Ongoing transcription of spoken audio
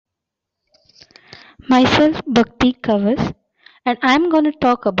Myself Bhakti Kavas, and I'm going to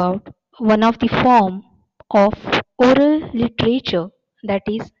talk about one of the form of oral literature, that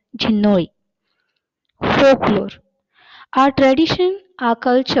is Jhinnoi, folklore. Our tradition, our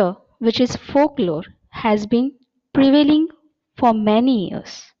culture, which is folklore, has been prevailing for many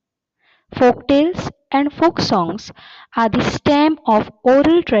years. Folk tales and folk songs are the stem of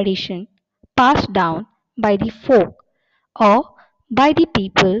oral tradition passed down by the folk or by the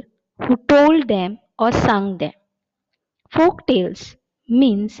people who told them or sung them. Folk tales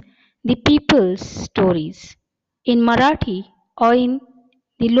means the people's stories. In Marathi or in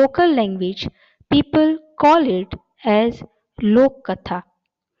the local language, people call it as Lok Katha.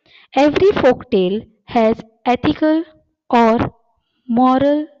 Every folk tale has ethical or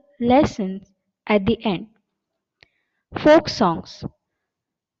moral lessons at the end. Folk songs.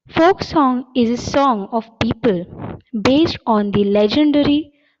 Folk song is a song of people based on the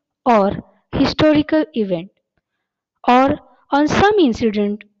legendary or historical event or on some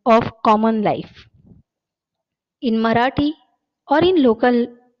incident of common life. In Marathi or in local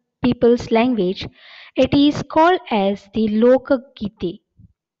people's language, it is called as the Lokagite.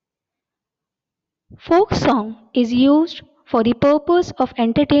 Folk song is used for the purpose of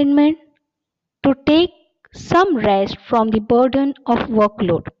entertainment to take some rest from the burden of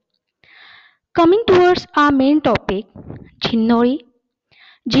workload. Coming towards our main topic, Jinnoi.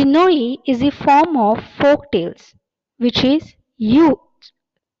 Jinnoi is a form of folk tales which is used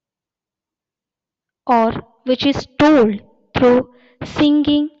or which is told through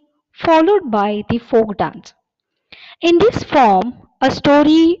singing followed by the folk dance. In this form, a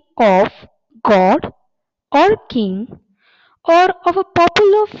story of God or king or of a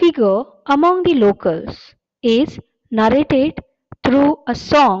popular figure among the locals is narrated through a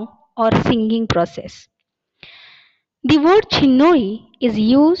song or singing process. The word Chinnoi is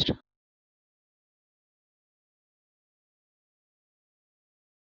used.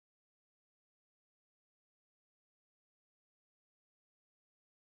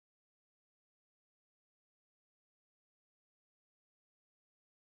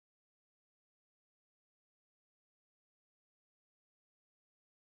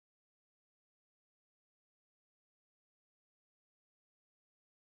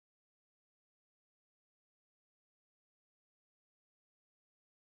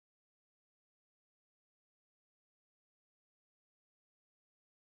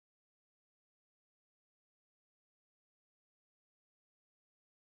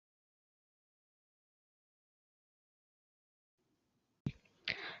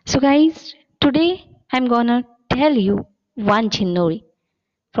 So, guys, today I'm gonna tell you one Chinnoi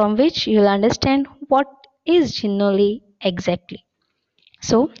from which you'll understand what is Chinnoli exactly.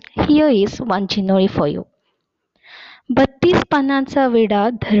 So, here is one Chinnoli for you. 32 पानांचा विडा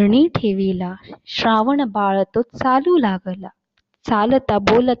धरणी ठेविला, श्रावण बाळ तो चालू लागला. चालता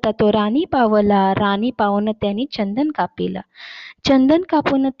बोलता तो राणी पावला, राणी पावन त्याने चंदन कापिला. चंदन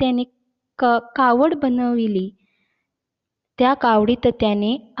कापून त्याने कावड बनविली, त्या कावडीत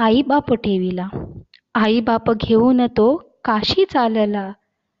त्याने आई बाप ठेविला. आई बाप घेऊन तो काशी चालला,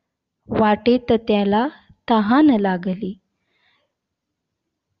 वाटेत त्याला तहान लागली.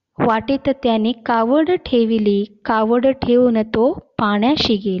 वाटेत त्याने कावड ठेविली, कावड ठेवून तो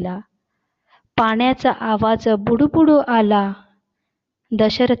पाण्याशी गेला. पाण्याचा आवाज बुडबुडू आला,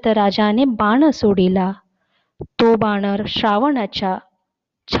 दशरथ राजाने बाण सोडिला. तो बाण श्रावणाच्या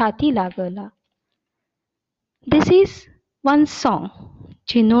छाती लागला. This is one song,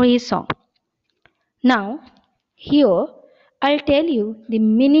 Chinoli song. Now, here I'll tell you the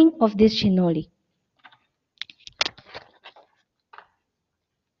meaning of this Chinoli.